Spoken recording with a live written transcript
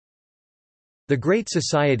The Great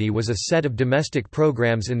Society was a set of domestic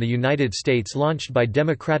programs in the United States launched by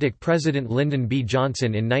Democratic President Lyndon B.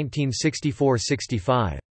 Johnson in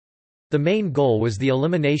 1964–65. The main goal was the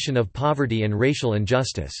elimination of poverty and racial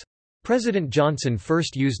injustice. President Johnson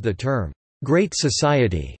first used the term, "Great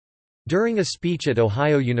Society," during a speech at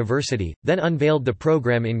Ohio University, then unveiled the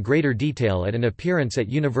program in greater detail at an appearance at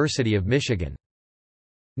University of Michigan.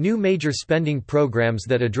 New major spending programs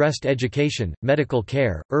that addressed education, medical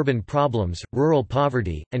care, urban problems, rural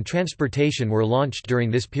poverty, and transportation were launched during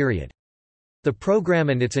this period. The program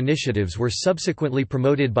and its initiatives were subsequently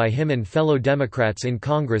promoted by him and fellow Democrats in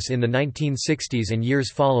Congress in the 1960s and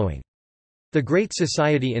years following. The Great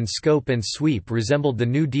Society in scope and sweep resembled the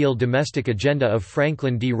New Deal domestic agenda of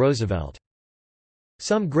Franklin D. Roosevelt.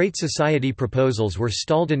 Some Great Society proposals were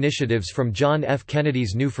stalled initiatives from John F.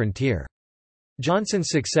 Kennedy's New Frontier. Johnson's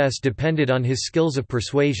success depended on his skills of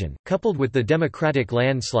persuasion, coupled with the Democratic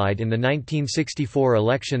landslide in the 1964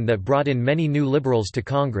 election that brought in many new liberals to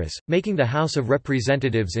Congress, making the House of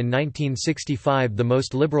Representatives in 1965 the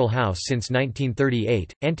most liberal House since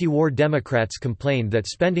 1938. Anti-war Democrats complained that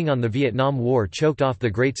spending on the Vietnam War choked off the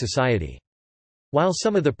Great Society. While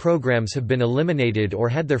some of the programs have been eliminated or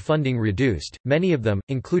had their funding reduced, many of them,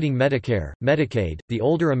 including Medicare, Medicaid, the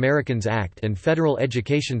Older Americans Act and federal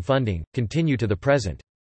education funding, continue to the present.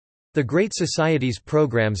 The Great Society's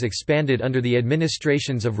programs expanded under the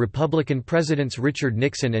administrations of Republican Presidents Richard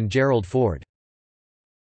Nixon and Gerald Ford.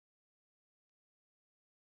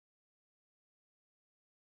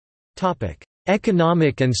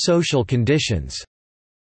 Economic and social conditions.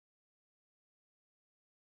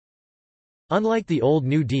 Unlike the Old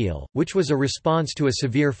New Deal, which was a response to a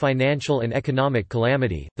severe financial and economic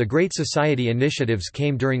calamity, the Great Society initiatives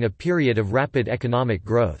came during a period of rapid economic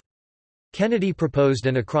growth. Kennedy proposed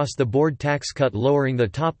an across-the-board tax cut lowering the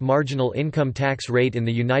top marginal income tax rate in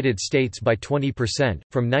the United States by 20%,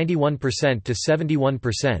 from 91% to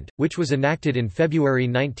 71%, which was enacted in February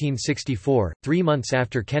 1964, 3 months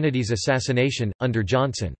after Kennedy's assassination, under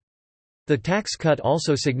Johnson. The tax cut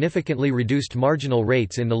also significantly reduced marginal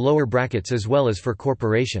rates in the lower brackets as well as for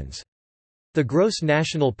corporations. The gross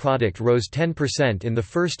national product rose 10% in the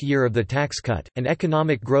first year of the tax cut, and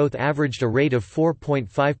economic growth averaged a rate of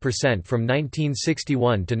 4.5% from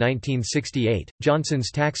 1961 to 1968.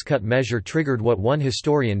 Johnson's tax cut measure triggered what one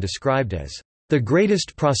historian described as the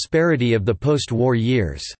greatest prosperity of the post-war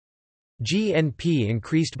years. GNP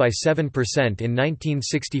increased by 7% in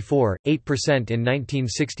 1964, 8% in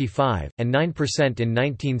 1965, and 9% in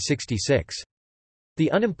 1966.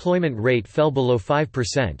 The unemployment rate fell below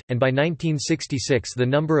 5%, and by 1966 the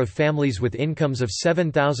number of families with incomes of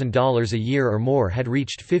 $7,000 a year or more had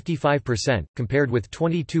reached 55%, compared with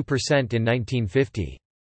 22% in 1950.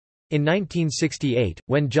 In 1968,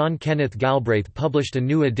 when John Kenneth Galbraith published a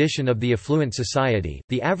new edition of The Affluent Society,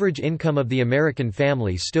 the average income of the American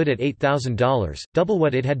family stood at $8,000, double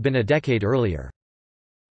what it had been a decade earlier.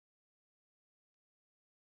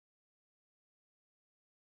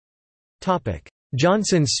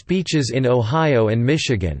 Johnson's speeches in Ohio and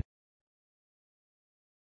Michigan.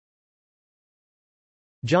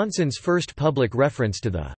 Johnson's first public reference to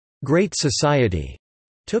the Great Society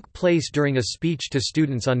took place during a speech to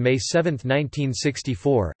students on May 7,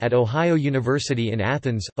 1964, at Ohio University in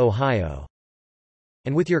Athens, Ohio.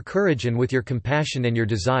 "And with your courage and with your compassion and your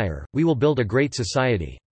desire, we will build a great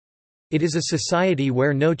society. It is a society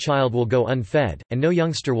where no child will go unfed, and no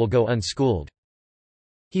youngster will go unschooled."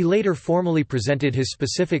 He later formally presented his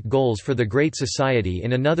specific goals for the Great Society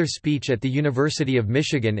in another speech at the University of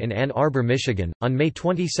Michigan in Ann Arbor, Michigan, on May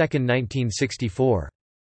 22, 1964.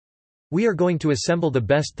 "We are going to assemble the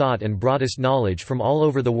best thought and broadest knowledge from all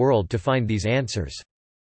over the world to find these answers.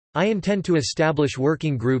 I intend to establish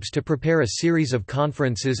working groups to prepare a series of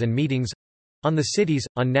conferences and meetings on the cities,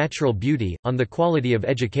 on natural beauty, on the quality of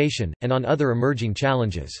education, and on other emerging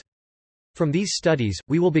challenges. From these studies,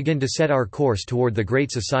 we will begin to set our course toward the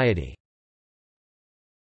Great Society."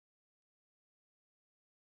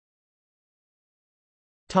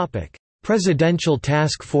 Presidential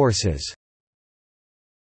task forces.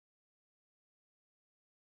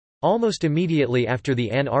 Almost immediately after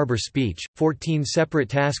the Ann Arbor speech, 14 separate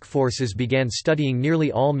task forces began studying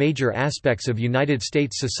nearly all major aspects of United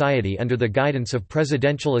States society under the guidance of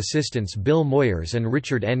presidential assistants Bill Moyers and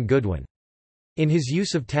Richard N. Goodwin. In his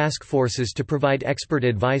use of task forces to provide expert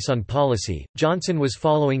advice on policy, Johnson was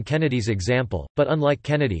following Kennedy's example, but unlike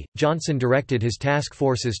Kennedy, Johnson directed his task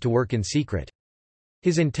forces to work in secret.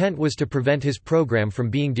 His intent was to prevent his program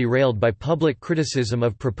from being derailed by public criticism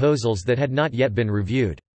of proposals that had not yet been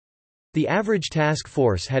reviewed. The average task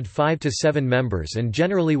force had 5 to 7 members and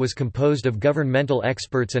generally was composed of governmental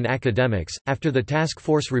experts and academics. After the task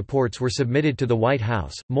force reports were submitted to the White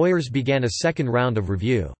House, Moyers began a second round of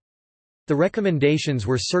review. The recommendations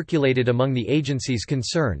were circulated among the agencies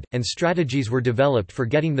concerned, and strategies were developed for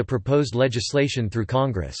getting the proposed legislation through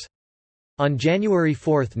Congress. On January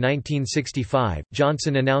 4, 1965,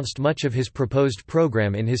 Johnson announced much of his proposed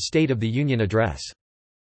program in his State of the Union address.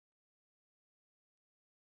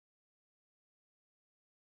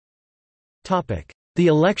 The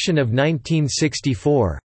election of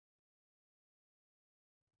 1964.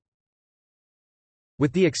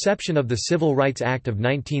 With the exception of the Civil Rights Act of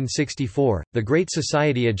 1964, the Great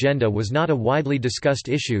Society agenda was not a widely discussed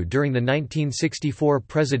issue during the 1964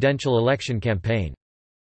 presidential election campaign.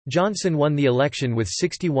 Johnson won the election with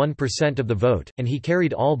 61% of the vote, and he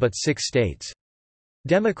carried all but 6 states.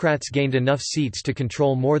 Democrats gained enough seats to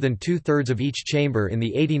control more than 2/3 of each chamber in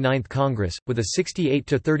the 89th Congress, with a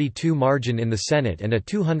 68-32 margin in the Senate and a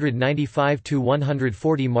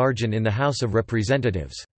 295-140 margin in the House of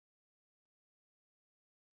Representatives.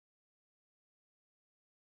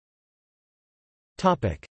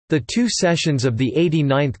 The 2 sessions of the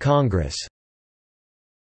 89th Congress.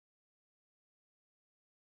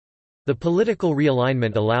 The political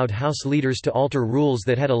realignment allowed House leaders to alter rules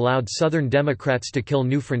that had allowed Southern Democrats to kill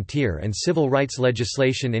New Frontier and civil rights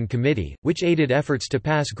legislation in committee, which aided efforts to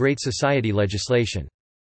pass Great Society legislation.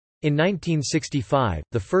 In 1965,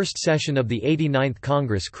 the first session of the 89th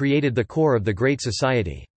Congress created the core of the Great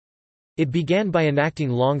Society. It began by enacting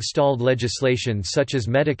long-stalled legislation such as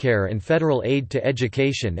Medicare and federal aid to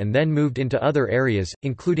education, and then moved into other areas,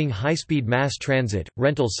 including high-speed mass transit,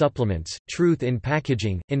 rental supplements, truth in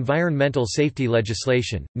packaging, environmental safety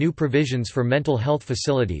legislation, new provisions for mental health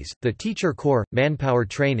facilities, the Teacher Corps, manpower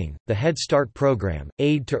training, the Head Start program,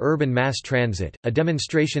 aid to urban mass transit, a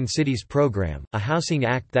demonstration cities program, a housing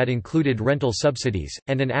act that included rental subsidies,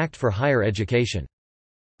 and an act for higher education.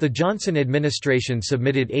 The Johnson administration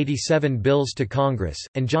submitted 87 bills to Congress,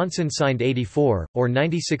 and Johnson signed 84, or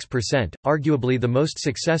 96%, arguably the most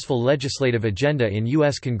successful legislative agenda in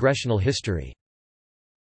U.S. congressional history.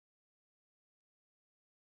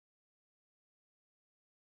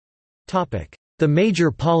 The major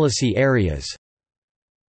policy areas.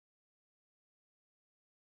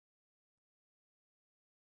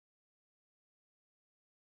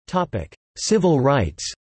 Civil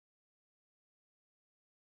rights.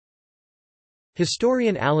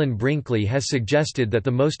 Historian Alan Brinkley has suggested that the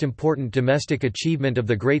most important domestic achievement of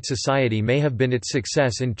the Great Society may have been its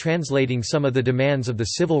success in translating some of the demands of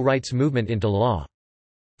the civil rights movement into law.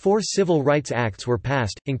 4 civil rights acts were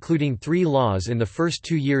passed, including 3 laws in the first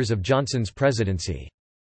 2 years of Johnson's presidency.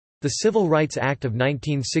 The Civil Rights Act of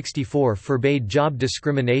 1964 forbade job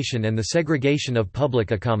discrimination and the segregation of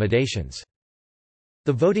public accommodations.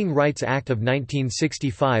 The Voting Rights Act of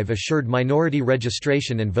 1965 assured minority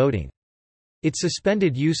registration and voting. It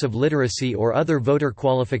suspended use of literacy or other voter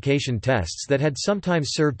qualification tests that had sometimes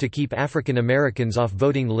served to keep African Americans off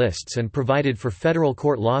voting lists and provided for federal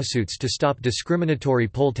court lawsuits to stop discriminatory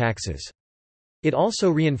poll taxes. It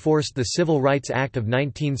also reinforced the Civil Rights Act of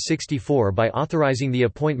 1964 by authorizing the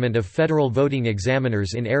appointment of federal voting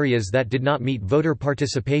examiners in areas that did not meet voter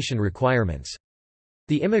participation requirements.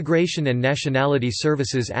 The Immigration and Nationality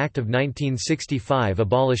Services Act of 1965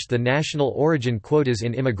 abolished the national origin quotas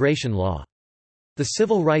in immigration law. The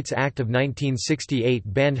Civil Rights Act of 1968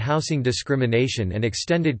 banned housing discrimination and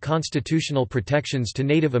extended constitutional protections to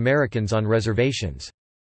Native Americans on reservations.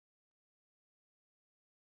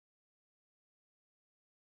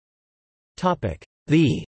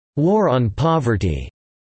 The War on Poverty.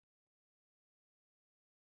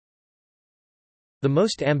 The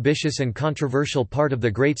most ambitious and controversial part of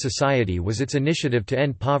the Great Society was its initiative to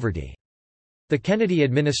end poverty. The Kennedy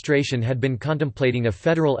administration had been contemplating a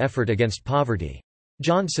federal effort against poverty.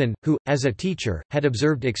 Johnson, who, as a teacher, had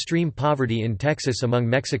observed extreme poverty in Texas among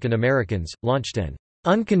Mexican Americans, launched an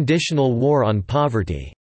unconditional war on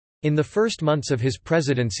poverty in the first months of his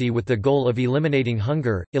presidency with the goal of eliminating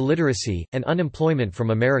hunger, illiteracy, and unemployment from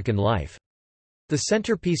American life. The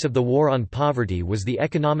centerpiece of the war on poverty was the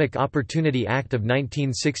Economic Opportunity Act of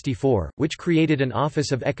 1964, which created an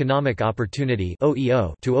Office of Economic Opportunity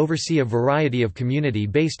 (OEO) to oversee a variety of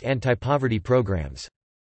community-based anti-poverty programs.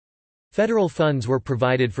 Federal funds were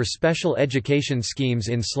provided for special education schemes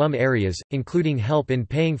in slum areas, including help in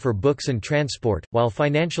paying for books and transport, while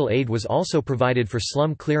financial aid was also provided for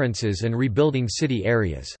slum clearances and rebuilding city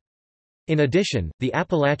areas. In addition, the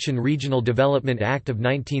Appalachian Regional Development Act of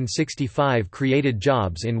 1965 created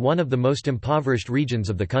jobs in one of the most impoverished regions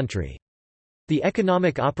of the country. The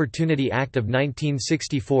Economic Opportunity Act of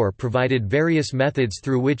 1964 provided various methods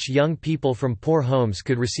through which young people from poor homes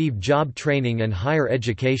could receive job training and higher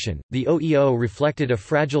education. The OEO reflected a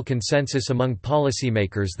fragile consensus among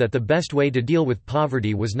policymakers that the best way to deal with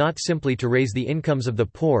poverty was not simply to raise the incomes of the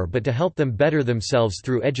poor but to help them better themselves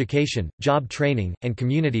through education, job training, and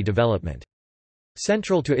community development.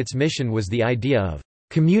 Central to its mission was the idea of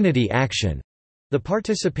community action. The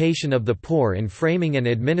participation of the poor in framing and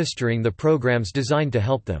administering the programs designed to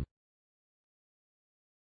help them.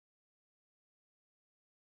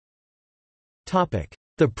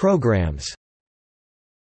 The programs.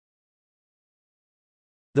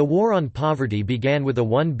 The War on Poverty began with a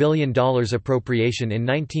 $1 billion appropriation in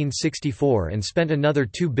 1964 and spent another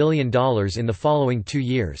 $2 billion in the following 2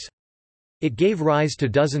 years. It gave rise to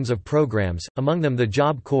dozens of programs, among them the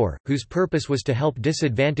Job Corps, whose purpose was to help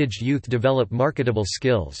disadvantaged youth develop marketable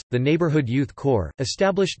skills, the Neighborhood Youth Corps,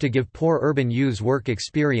 established to give poor urban youths work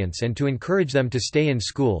experience and to encourage them to stay in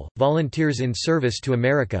school, Volunteers in Service to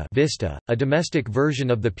America (VISTA), a domestic version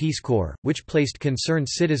of the Peace Corps, which placed concerned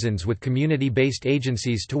citizens with community-based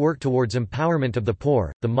agencies to work towards empowerment of the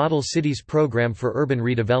poor, the Model Cities Program for Urban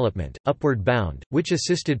Redevelopment, Upward Bound, which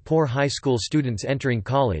assisted poor high school students entering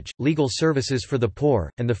college, Legal Services for the Poor,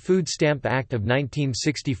 and the Food Stamp Act of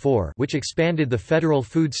 1964, which expanded the federal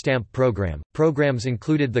food stamp program. Programs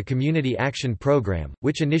included the Community Action Program,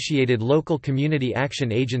 which initiated local community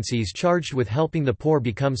action agencies charged with helping the poor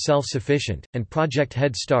become self-sufficient, and Project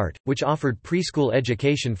Head Start, which offered preschool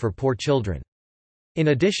education for poor children. In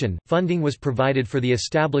addition, funding was provided for the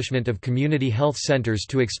establishment of community health centers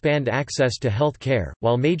to expand access to health care,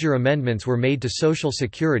 while major amendments were made to Social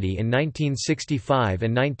Security in 1965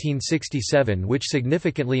 and 1967 which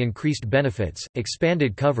significantly increased benefits,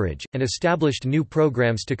 expanded coverage, and established new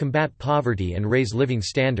programs to combat poverty and raise living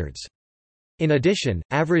standards. In addition,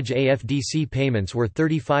 average AFDC payments were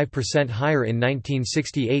 35% higher in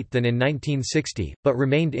 1968 than in 1960, but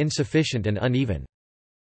remained insufficient and uneven.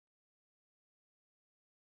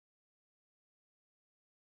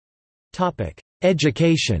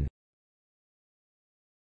 Education.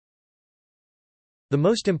 The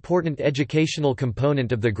most important educational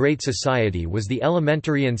component of the Great Society was the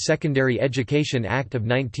Elementary and Secondary Education Act of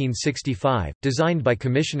 1965, designed by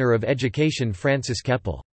Commissioner of Education Francis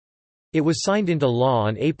Keppel. It was signed into law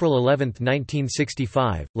on April 11,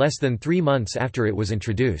 1965, less than 3 months after it was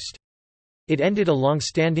introduced. It ended a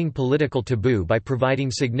long-standing political taboo by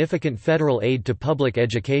providing significant federal aid to public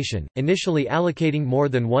education, initially allocating more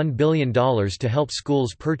than $1 billion to help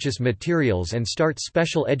schools purchase materials and start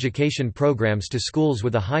special education programs to schools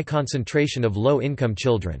with a high concentration of low-income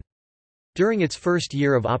children. During its first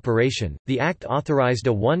year of operation, the Act authorized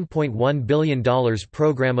a $1.1 billion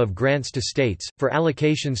program of grants to states, for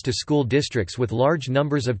allocations to school districts with large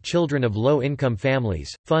numbers of children of low-income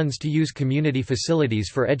families, funds to use community facilities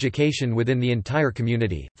for education within the entire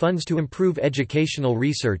community, funds to improve educational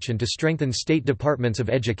research and to strengthen state departments of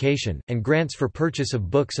education, and grants for purchase of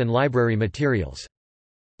books and library materials.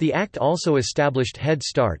 The Act also established Head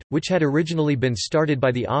Start, which had originally been started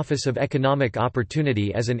by the Office of Economic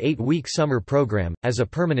Opportunity as an 8-week summer program, as a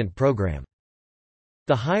permanent program.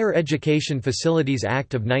 The Higher Education Facilities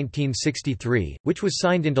Act of 1963, which was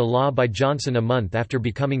signed into law by Johnson a month after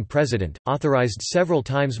becoming president, authorized several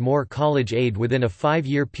times more college aid within a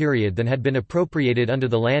 5-year period than had been appropriated under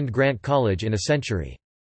the land-grant college in a century.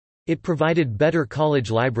 It provided better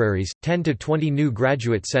college libraries, 10 to 20 new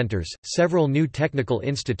graduate centers, several new technical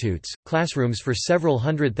institutes, classrooms for several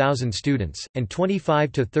 100,000 students, and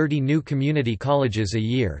 25 to 30 new community colleges a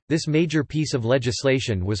year. This major piece of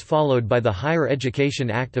legislation was followed by the Higher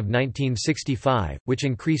Education Act of 1965, which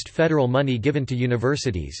increased federal money given to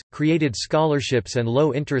universities, created scholarships and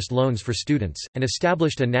low-interest loans for students, and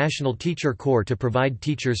established a national teacher corps to provide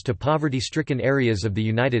teachers to poverty-stricken areas of the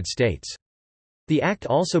United States. The Act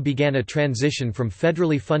also began a transition from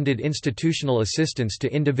federally funded institutional assistance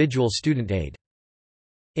to individual student aid.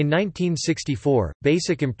 In 1964,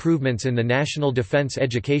 basic improvements in the National Defense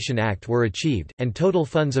Education Act were achieved, and total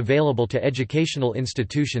funds available to educational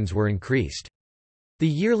institutions were increased. The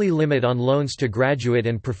yearly limit on loans to graduate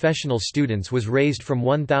and professional students was raised from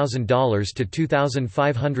 $1,000 to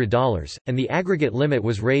 $2,500, and the aggregate limit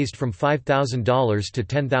was raised from $5,000 to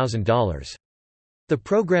 $10,000. The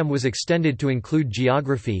program was extended to include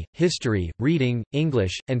geography, history, reading,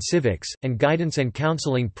 English, and civics, and guidance and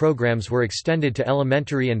counseling programs were extended to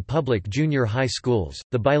elementary and public junior high schools.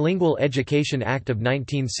 The Bilingual Education Act of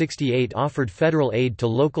 1968 offered federal aid to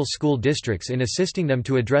local school districts in assisting them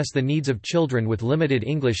to address the needs of children with limited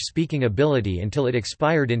English speaking ability until it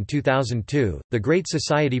expired in 2002. The Great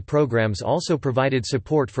Society programs also provided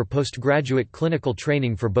support for postgraduate clinical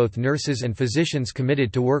training for both nurses and physicians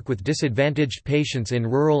committed to work with disadvantaged patients in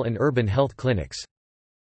rural and urban health clinics.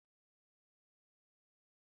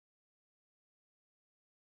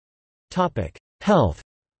 Health.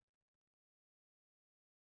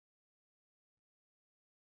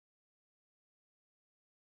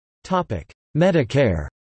 Medicare.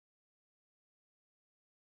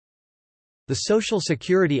 The Social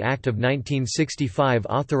Security Act of 1965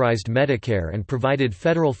 authorized Medicare and provided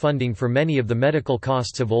federal funding for many of the medical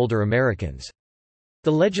costs of older Americans.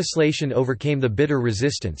 The legislation overcame the bitter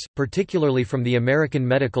resistance, particularly from the American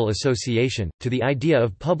Medical Association, to the idea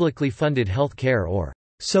of publicly funded health care or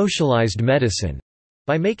socialized medicine,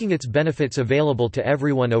 by making its benefits available to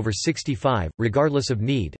everyone over 65, regardless of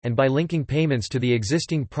need, and by linking payments to the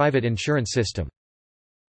existing private insurance system.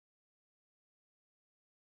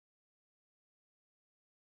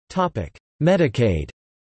 Medicaid.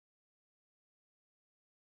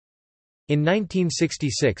 In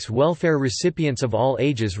 1966, welfare recipients of all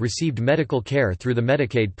ages received medical care through the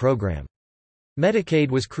Medicaid program.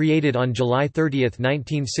 Medicaid was created on July 30,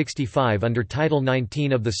 1965 under Title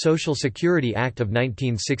 19 of the Social Security Act of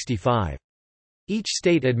 1965. Each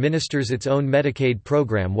state administers its own Medicaid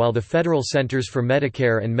program while the Federal Centers for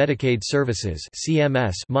Medicare and Medicaid Services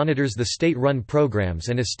 (CMS) monitors the state-run programs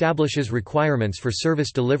and establishes requirements for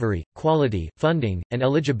service delivery, quality, funding, and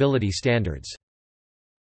eligibility standards.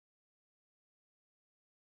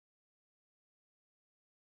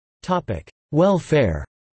 Welfare.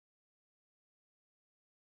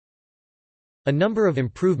 A number of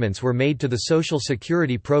improvements were made to the Social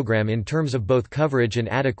Security program in terms of both coverage and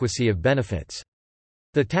adequacy of benefits.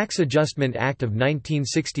 The Tax Adjustment Act of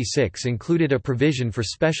 1966 included a provision for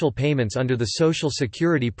special payments under the Social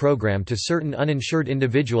Security program to certain uninsured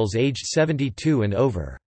individuals aged 72 and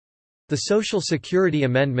over. The Social Security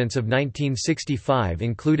amendments of 1965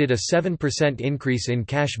 included a 7% increase in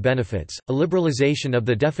cash benefits, a liberalization of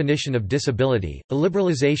the definition of disability, a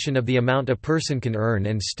liberalization of the amount a person can earn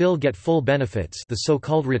and still get full benefits, the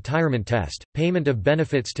so-called retirement test, payment of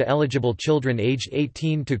benefits to eligible children aged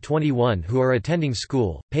 18 to 21 who are attending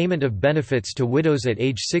school, payment of benefits to widows at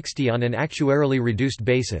age 60 on an actuarially reduced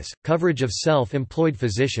basis, coverage of self-employed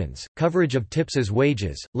physicians, coverage of tips as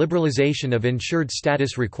wages, liberalization of insured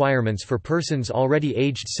status requirements for persons already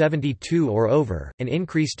aged 72 or over, an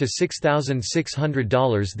increase to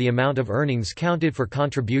 $6,600 the amount of earnings counted for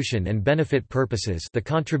contribution and benefit purposes, the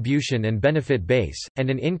contribution and benefit base, and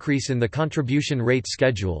an increase in the contribution rate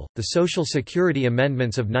schedule. The Social Security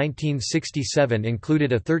amendments of 1967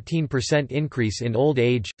 included a 13% increase in old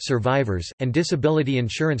age, survivors, and disability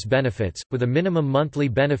insurance benefits, with a minimum monthly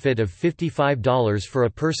benefit of $55 for a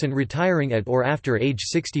person retiring at or after age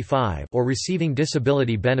 65 or receiving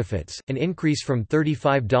disability benefits, an increase from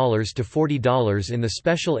 $35 to $40 in the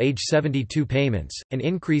special age 72 payments, an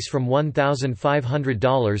increase from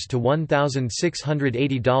 $1,500 to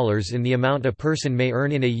 $1,680 in the amount a person may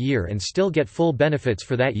earn in a year and still get full benefits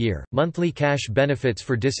for that year, monthly cash benefits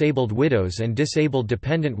for disabled widows and disabled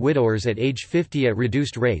dependent widowers at age 50 at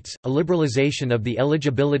reduced rates, a liberalization of the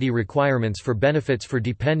eligibility requirements for benefits for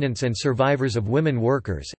dependents and survivors of women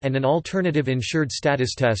workers, and an alternative insured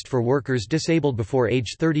status test for workers disabled before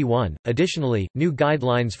age 31. Additionally, new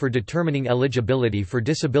guidelines for determining eligibility for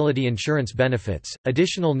disability insurance benefits,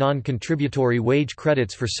 additional non-contributory wage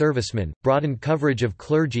credits for servicemen, broadened coverage of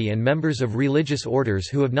clergy and members of religious orders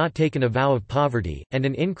who have not taken a vow of poverty, and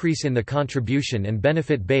an increase in the contribution and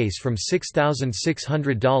benefit base from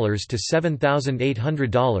 $6,600 to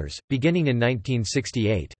 $7,800, beginning in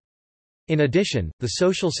 1968. In addition, the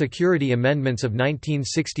Social Security amendments of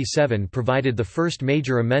 1967 provided the first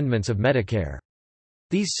major amendments of Medicare.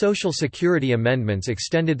 These Social Security amendments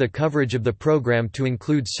extended the coverage of the program to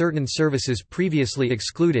include certain services previously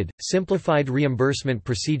excluded, simplified reimbursement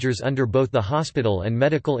procedures under both the hospital and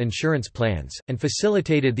medical insurance plans, and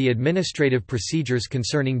facilitated the administrative procedures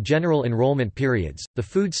concerning general enrollment periods. The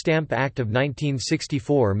Food Stamp Act of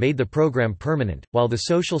 1964 made the program permanent, while the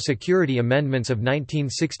Social Security amendments of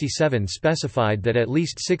 1967 specified that at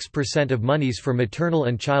least 6% of monies for maternal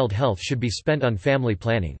and child health should be spent on family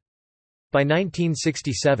planning. By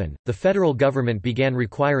 1967, the federal government began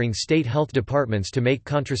requiring state health departments to make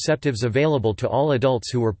contraceptives available to all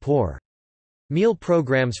adults who were poor. Meal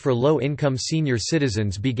programs for low-income senior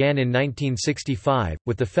citizens began in 1965,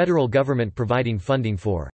 with the federal government providing funding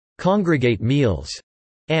for congregate meals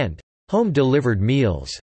and home-delivered meals.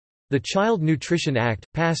 The Child Nutrition Act,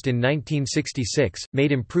 passed in 1966,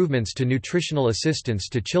 made improvements to nutritional assistance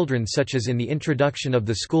to children such as in the introduction of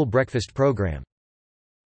the school breakfast program.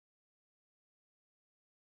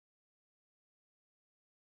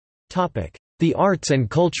 The arts and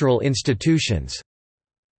cultural institutions.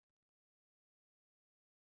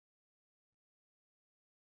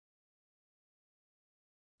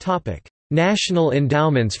 National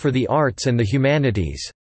endowments for the arts and the humanities.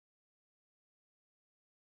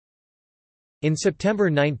 In September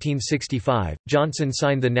 1965, Johnson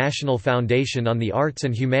signed the National Foundation on the Arts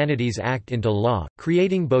and Humanities Act into law,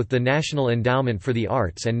 creating both the National Endowment for the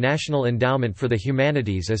Arts and National Endowment for the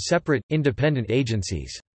Humanities as separate, independent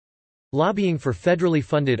agencies. Lobbying for federally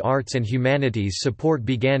funded arts and humanities support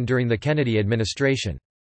began during the Kennedy administration.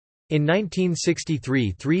 In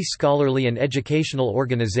 1963, three scholarly and educational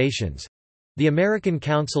organizations—the American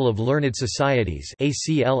Council of Learned Societies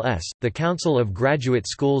 (ACLS), the Council of Graduate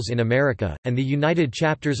Schools in America, and the United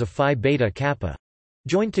Chapters of Phi Beta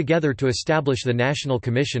Kappa—joined together to establish the National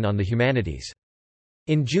Commission on the Humanities.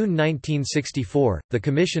 In June 1964, the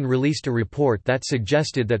Commission released a report that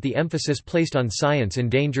suggested that the emphasis placed on science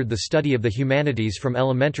endangered the study of the humanities from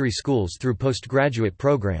elementary schools through postgraduate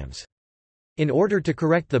programs. In order to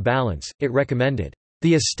correct the balance, it recommended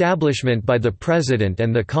the establishment by the President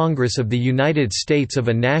and the Congress of the United States of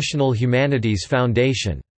a National Humanities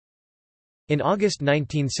Foundation. In August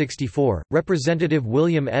 1964, Representative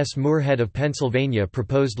William S. Moorhead of Pennsylvania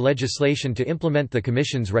proposed legislation to implement the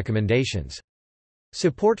Commission's recommendations.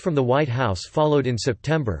 Support from the White House followed in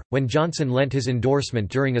September, when Johnson lent his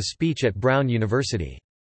endorsement during a speech at Brown University.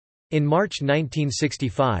 In March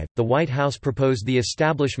 1965, the White House proposed the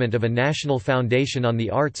establishment of a national foundation on the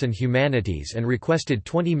arts and humanities and requested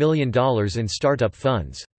 $20 million in startup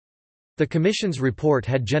funds. The Commission's report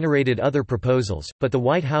had generated other proposals, but the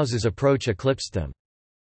White House's approach eclipsed them.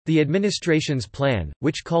 The administration's plan,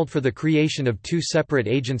 which called for the creation of two separate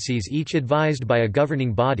agencies each advised by a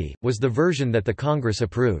governing body, was the version that the Congress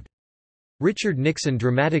approved. Richard Nixon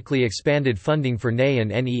dramatically expanded funding for NE and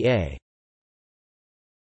NEA.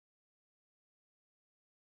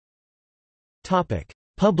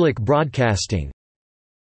 Public broadcasting.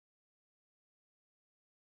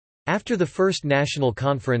 After the first National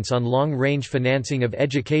Conference on Long-Range Financing of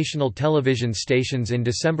Educational Television Stations in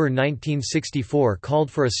December 1964 called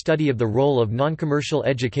for a study of the role of non-commercial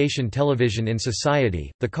education television in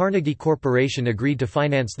society, the Carnegie Corporation agreed to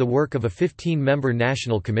finance the work of a 15-member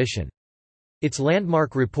National Commission. Its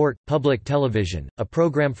landmark report, Public Television, A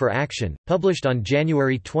Program for Action, published on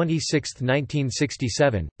January 26,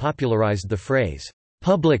 1967, popularized the phrase,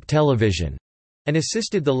 "public television," and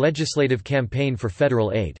assisted the legislative campaign for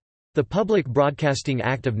federal aid. The Public Broadcasting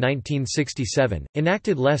Act of 1967,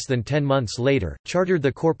 enacted less than 10 months later, chartered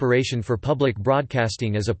the Corporation for Public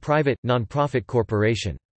Broadcasting as a private, non-profit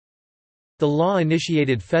corporation. The law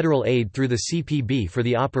initiated federal aid through the CPB for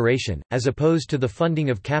the operation, as opposed to the funding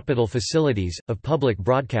of capital facilities, of public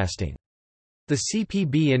broadcasting. The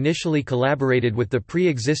CPB initially collaborated with the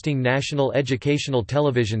pre-existing National Educational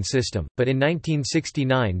Television System, but in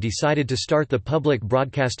 1969 decided to start the Public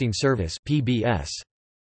Broadcasting Service (PBS).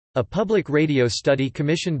 A public radio study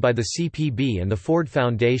commissioned by the CPB and the Ford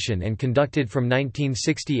Foundation and conducted from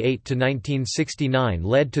 1968 to 1969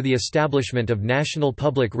 led to the establishment of National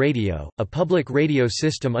Public Radio, a public radio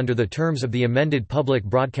system under the terms of the amended Public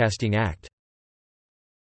Broadcasting Act.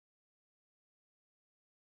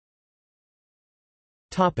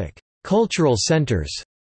 Cultural centers.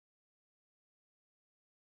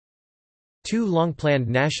 Two long-planned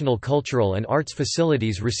national cultural and arts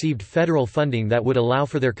facilities received federal funding that would allow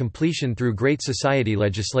for their completion through Great Society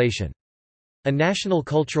legislation. A National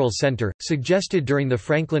Cultural Center, suggested during the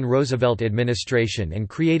Franklin Roosevelt administration and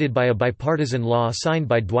created by a bipartisan law signed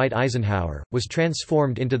by Dwight Eisenhower, was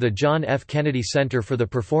transformed into the John F. Kennedy Center for the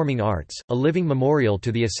Performing Arts, a living memorial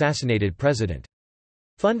to the assassinated president.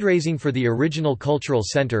 Fundraising for the original cultural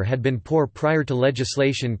center had been poor prior to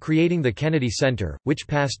legislation creating the Kennedy Center, which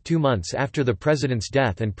passed 2 months after the president's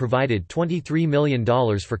death and provided $23 million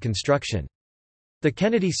for construction. The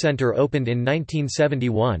Kennedy Center opened in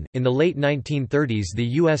 1971. In the late 1930s, the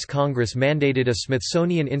U.S. Congress mandated a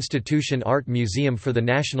Smithsonian Institution art museum for the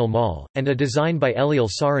National Mall, and a design by Eliel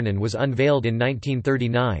Saarinen was unveiled in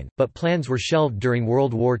 1939, but plans were shelved during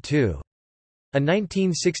World War II. A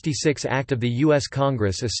 1966 act of the U.S.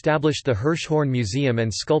 Congress established the Hirshhorn Museum and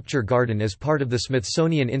Sculpture Garden as part of the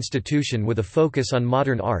Smithsonian Institution with a focus on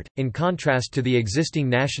modern art, in contrast to the existing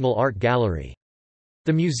National Art Gallery.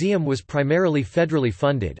 The museum was primarily federally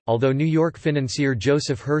funded, although New York financier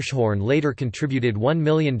Joseph Hirschhorn later contributed $1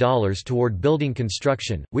 million toward building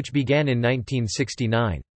construction, which began in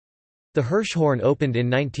 1969. The Hirschhorn opened in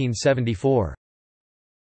 1974.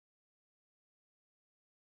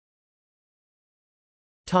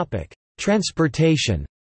 Transportation.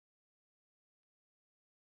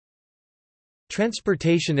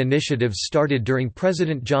 Transportation initiatives started during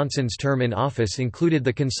President Johnson's term in office included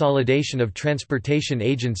the consolidation of transportation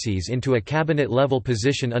agencies into a cabinet-level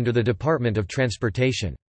position under the Department of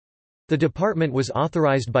Transportation. The department was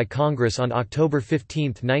authorized by Congress on October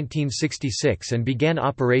 15, 1966 and began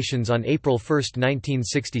operations on April 1,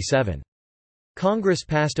 1967. Congress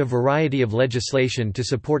passed a variety of legislation to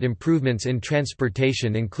support improvements in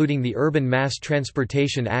transportation, including the Urban Mass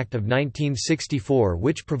Transportation Act of 1964,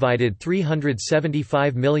 which provided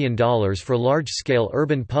 $375 million for large-scale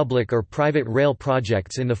urban public or private rail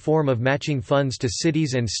projects in the form of matching funds to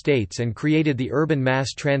cities and states, and created the Urban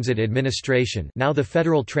Mass Transit Administration, now the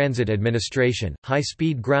Federal Transit Administration,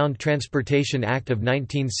 High-Speed Ground Transportation Act of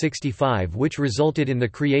 1965, which resulted in the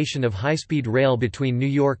creation of high-speed rail between New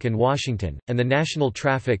York and Washington, and the National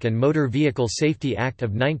Traffic and Motor Vehicle Safety Act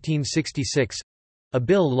of 1966—a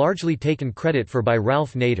bill largely taken credit for by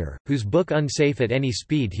Ralph Nader, whose book Unsafe at Any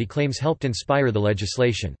Speed he claims helped inspire the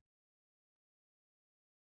legislation.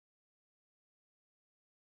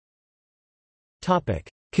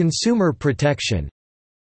 Consumer protection.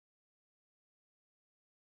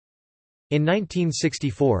 In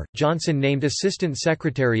 1964, Johnson named Assistant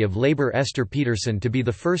Secretary of Labor Esther Peterson to be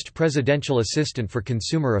the first presidential assistant for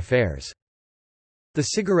consumer affairs. The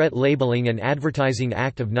Cigarette Labeling and Advertising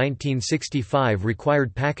Act of 1965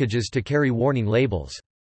 required packages to carry warning labels.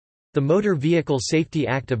 The Motor Vehicle Safety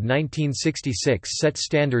Act of 1966 set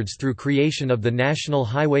standards through creation of the National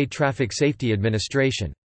Highway Traffic Safety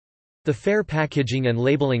Administration. The Fair Packaging and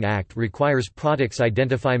Labeling Act requires products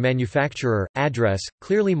identify manufacturer, address,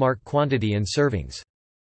 clearly mark quantity and servings.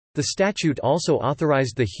 The statute also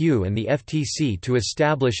authorized the HUE and the FTC to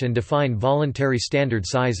establish and define voluntary standard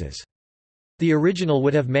sizes. The original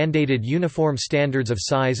would have mandated uniform standards of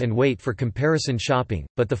size and weight for comparison shopping,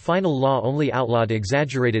 but the final law only outlawed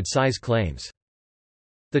exaggerated size claims.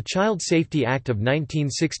 The Child Safety Act of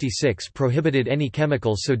 1966 prohibited any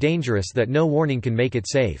chemical so dangerous that no warning can make it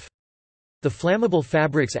safe. The Flammable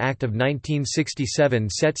Fabrics Act of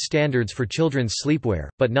 1967 set standards for children's sleepwear,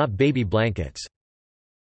 but not baby blankets.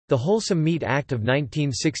 The Wholesome Meat Act of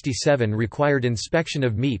 1967 required inspection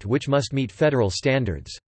of meat which must meet federal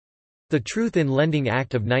standards. The Truth in Lending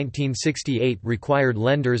Act of 1968 required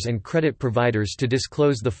lenders and credit providers to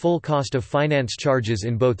disclose the full cost of finance charges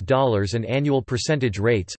in both dollars and annual percentage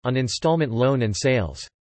rates, on installment loan and sales.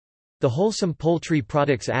 The Wholesome Poultry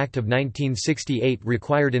Products Act of 1968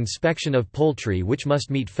 required inspection of poultry which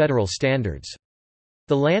must meet federal standards.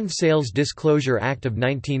 The Land Sales Disclosure Act of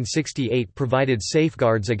 1968 provided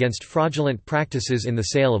safeguards against fraudulent practices in the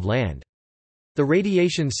sale of land. The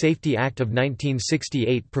Radiation Safety Act of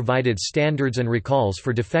 1968 provided standards and recalls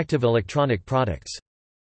for defective electronic products.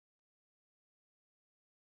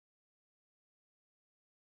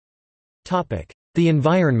 The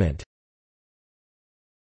environment.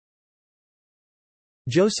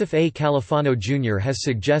 Joseph A. Califano Jr. has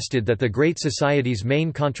suggested that the Great Society's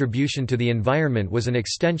main contribution to the environment was an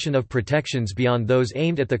extension of protections beyond those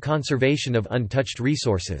aimed at the conservation of untouched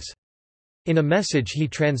resources. In a message he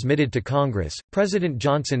transmitted to Congress, President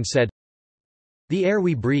Johnson said, "The air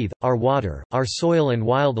we breathe, our water, our soil and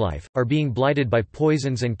wildlife, are being blighted by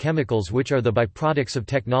poisons and chemicals which are the byproducts of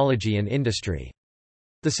technology and industry.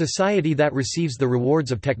 The society that receives the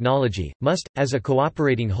rewards of technology, must, as a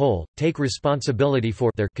cooperating whole, take responsibility for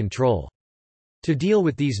their control. To deal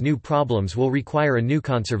with these new problems will require a new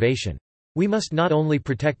conservation. We must not only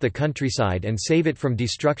protect the countryside and save it from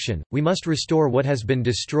destruction, we must restore what has been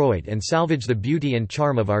destroyed and salvage the beauty and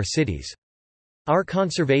charm of our cities. Our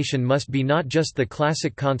conservation must be not just the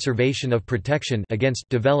classic conservation of protection against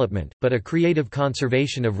development, but a creative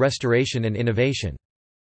conservation of restoration and innovation."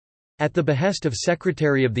 At the behest of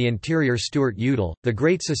Secretary of the Interior Stuart Udall, the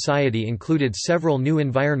Great Society included several new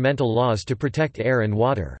environmental laws to protect air and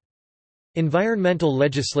water. Environmental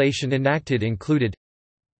legislation enacted included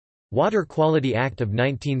Water Quality Act of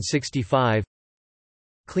 1965,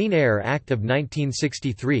 Clean Air Act of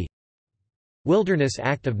 1963, Wilderness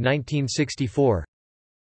Act of 1964,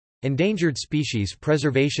 Endangered Species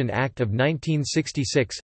Preservation Act of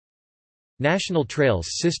 1966, National Trails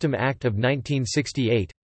System Act of 1968,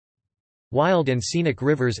 Wild and Scenic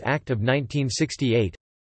Rivers Act of 1968,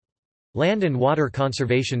 Land and Water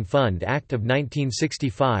Conservation Fund Act of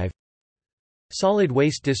 1965, Solid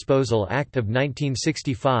Waste Disposal Act of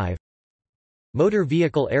 1965, Motor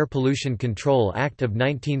Vehicle Air Pollution Control Act of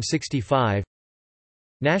 1965,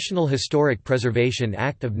 National Historic Preservation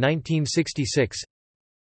Act of 1966,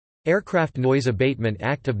 Aircraft Noise Abatement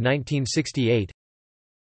Act of 1968,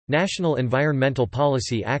 National Environmental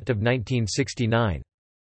Policy Act of 1969.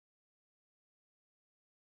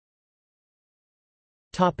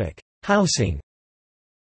 Housing.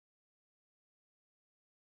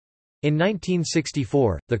 In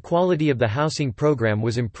 1964, the quality of the housing program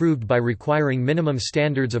was improved by requiring minimum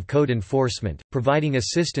standards of code enforcement, providing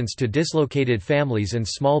assistance to dislocated families and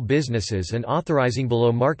small businesses, and authorizing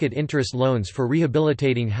below-market interest loans for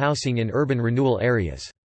rehabilitating housing in urban renewal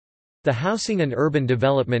areas. The Housing and Urban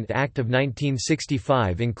Development Act of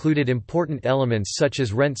 1965 included important elements such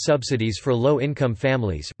as rent subsidies for low-income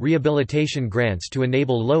families, rehabilitation grants to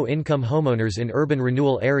enable low-income homeowners in urban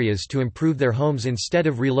renewal areas to improve their homes instead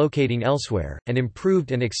of relocating elsewhere, and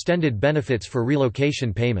improved and extended benefits for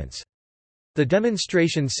relocation payments. The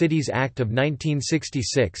Demonstration Cities Act of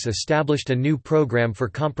 1966 established a new program for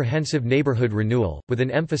comprehensive neighborhood renewal, with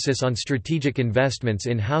an emphasis on strategic investments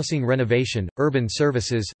in housing renovation, urban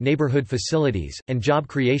services, neighborhood facilities, and job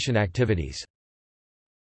creation activities.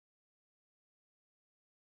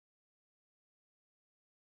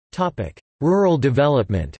 Rural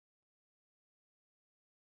development.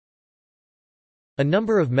 A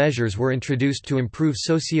number of measures were introduced to improve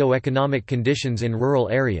socio-economic conditions in rural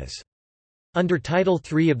areas. Under Title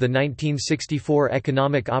III of the 1964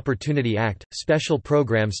 Economic Opportunity Act, special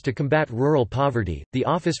programs to combat rural poverty, the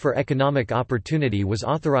Office for Economic Opportunity was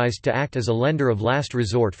authorized to act as a lender of last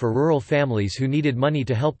resort for rural families who needed money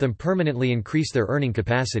to help them permanently increase their earning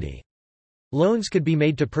capacity. Loans could be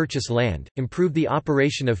made to purchase land, improve the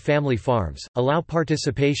operation of family farms, allow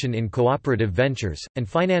participation in cooperative ventures, and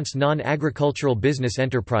finance non-agricultural business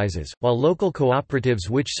enterprises, while local cooperatives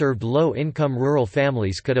which served low-income rural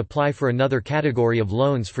families could apply for another category of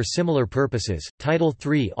loans for similar purposes. Title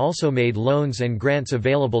III also made loans and grants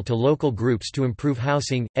available to local groups to improve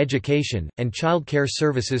housing, education, and childcare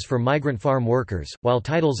services for migrant farm workers, while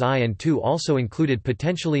Titles I and II also included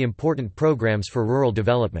potentially important programs for rural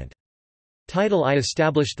development. Title I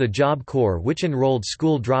established the Job Corps, which enrolled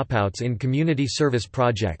school dropouts in community service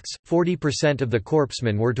projects. 40% of the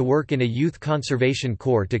corpsmen were to work in a youth conservation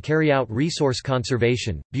corps to carry out resource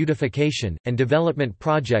conservation, beautification, and development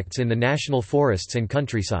projects in the national forests and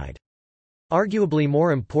countryside. Arguably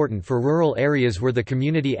more important for rural areas were the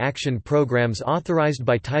community action programs authorized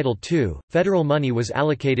by Title II. Federal money was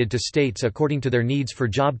allocated to states according to their needs for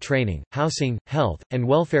job training, housing, health, and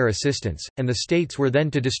welfare assistance, and the states were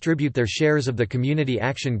then to distribute their shares of the community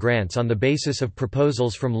action grants on the basis of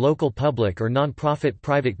proposals from local public or non-profit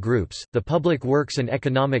private groups. The Public Works and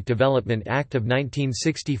Economic Development Act of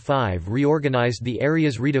 1965 reorganized the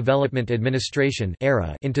Areas Redevelopment Administration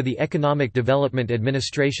 (ARA) into the Economic Development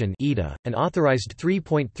Administration (EDA), and authorized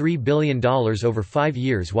 $3.3 billion over 5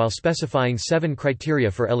 years while specifying 7 criteria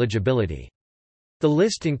for eligibility. The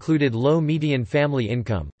list included low median family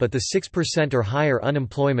income, but the 6% or higher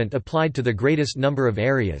unemployment applied to the greatest number of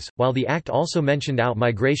areas, while the Act also mentioned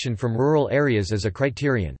out-migration from rural areas as a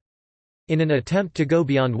criterion. In an attempt to go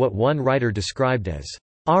beyond what one writer described as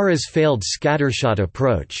ARA's failed scattershot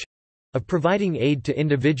approach of providing aid to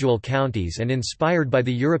individual counties and inspired by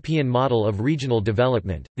the European model of regional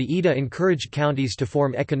development, the EDA encouraged counties to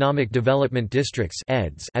form economic development districts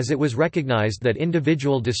 (EDs), as it was recognized that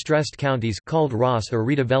individual distressed counties called ROS or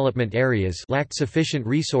redevelopment areas lacked sufficient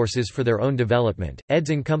resources for their own development. EDs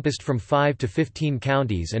encompassed from 5 to 15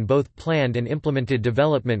 counties and both planned and implemented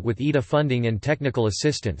development with EDA funding and technical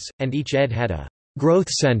assistance, and each ED had a growth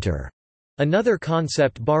center. Another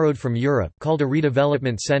concept borrowed from Europe called a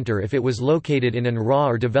redevelopment center if it was located in an RA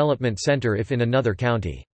or development center if in another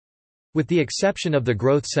county. With the exception of the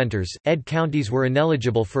growth centers, ED counties were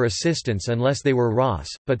ineligible for assistance unless they were ROS,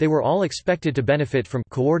 but they were all expected to benefit from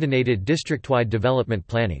coordinated district-wide development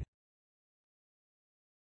planning.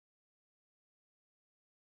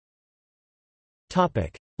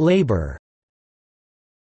 Labor.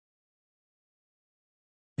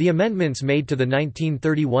 The amendments made to the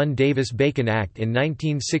 1931 Davis-Bacon Act in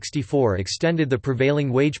 1964 extended the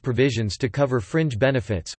prevailing wage provisions to cover fringe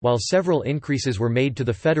benefits, while several increases were made to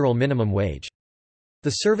the federal minimum wage. The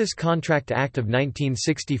Service Contract Act of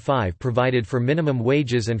 1965 provided for minimum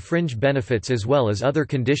wages and fringe benefits as well as other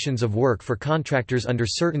conditions of work for contractors under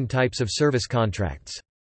certain types of service contracts.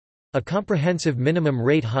 A comprehensive minimum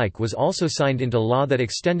rate hike was also signed into law that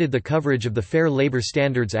extended the coverage of the Fair Labor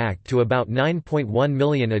Standards Act to about 9.1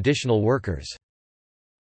 million additional workers.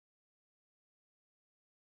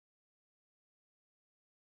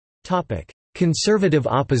 conservative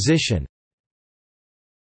opposition.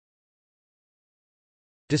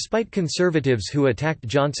 Despite conservatives who attacked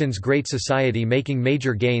Johnson's Great Society making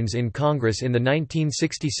major gains in Congress in the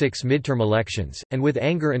 1966 midterm elections, and with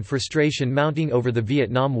anger and frustration mounting over the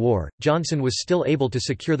Vietnam War, Johnson was still able to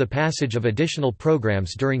secure the passage of additional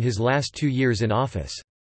programs during his last 2 years in office.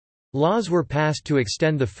 Laws were passed to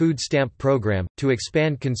extend the food stamp program, to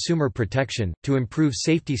expand consumer protection, to improve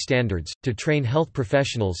safety standards, to train health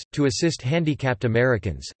professionals, to assist handicapped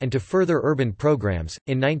Americans, and to further urban programs.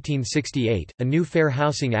 In 1968, a new Fair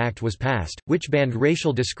Housing Act was passed, which banned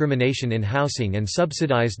racial discrimination in housing and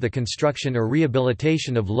subsidized the construction or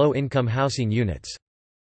rehabilitation of low-income housing units.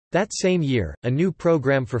 That same year, a new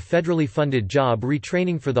program for federally funded job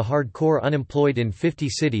retraining for the hardcore unemployed in 50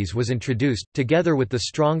 cities was introduced, together with the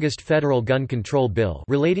strongest federal gun control bill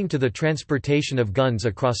relating to the transportation of guns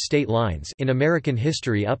across state lines in American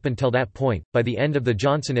history up until that point. By the end of the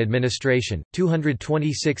Johnson administration,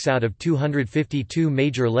 226 out of 252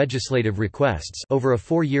 major legislative requests over a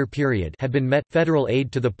 4-year period had been met. Federal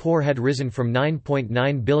aid to the poor had risen from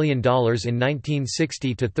 $9.9 billion in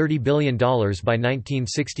 1960 to $30 billion by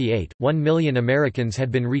 1968. 1 million Americans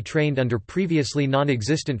had been retrained under previously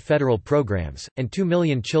non-existent federal programs, and 2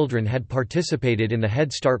 million children had participated in the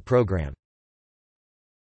Head Start program.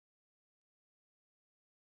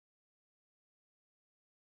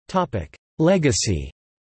 Legacy.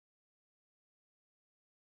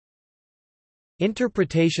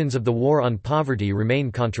 Interpretations of the War on Poverty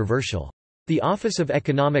remain controversial. The Office of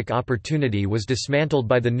Economic Opportunity was dismantled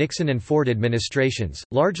by the Nixon and Ford administrations,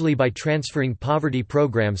 largely by transferring poverty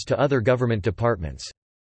programs to other government departments.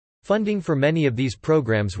 Funding for many of these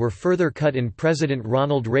programs were further cut in President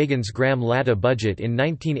Ronald Reagan's Graham-Latta budget in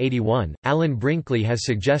 1981. Alan Brinkley has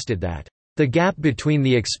suggested that the gap between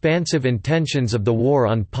the expansive intentions of the War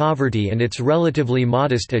on Poverty and its relatively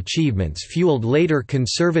modest achievements fueled later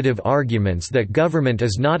conservative arguments that government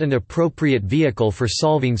is not an appropriate vehicle for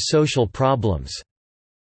solving social problems.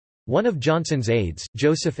 One of Johnson's aides,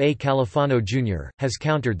 Joseph A. Califano, Jr., has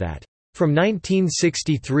countered that from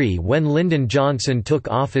 1963 when Lyndon Johnson took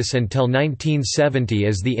office until 1970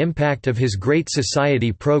 as the impact of his Great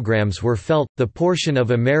Society programs were felt, the portion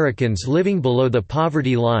of Americans living below the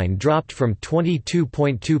poverty line dropped from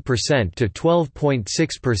 22.2% to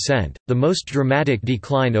 12.6%, the most dramatic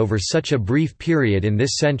decline over such a brief period in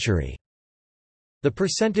this century. The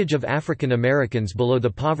percentage of African Americans below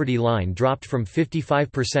the poverty line dropped from 55%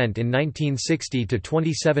 in 1960 to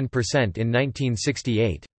 27% in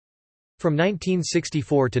 1968. From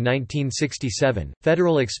 1964 to 1967,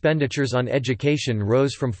 federal expenditures on education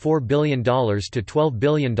rose from $4 billion to $12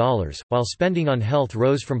 billion, while spending on health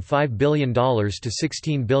rose from $5 billion to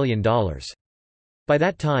 $16 billion. By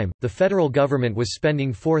that time, the federal government was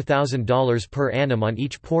spending $4,000 per annum on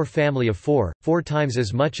each poor family of 4 times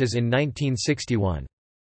as much as in 1961.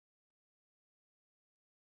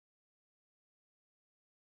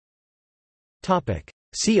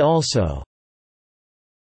 See also: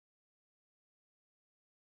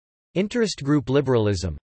 Interest group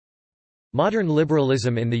liberalism, Modern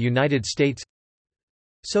liberalism in the United States,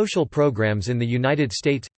 Social programs in the United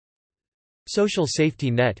States, Social safety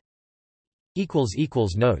net.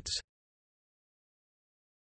 Notes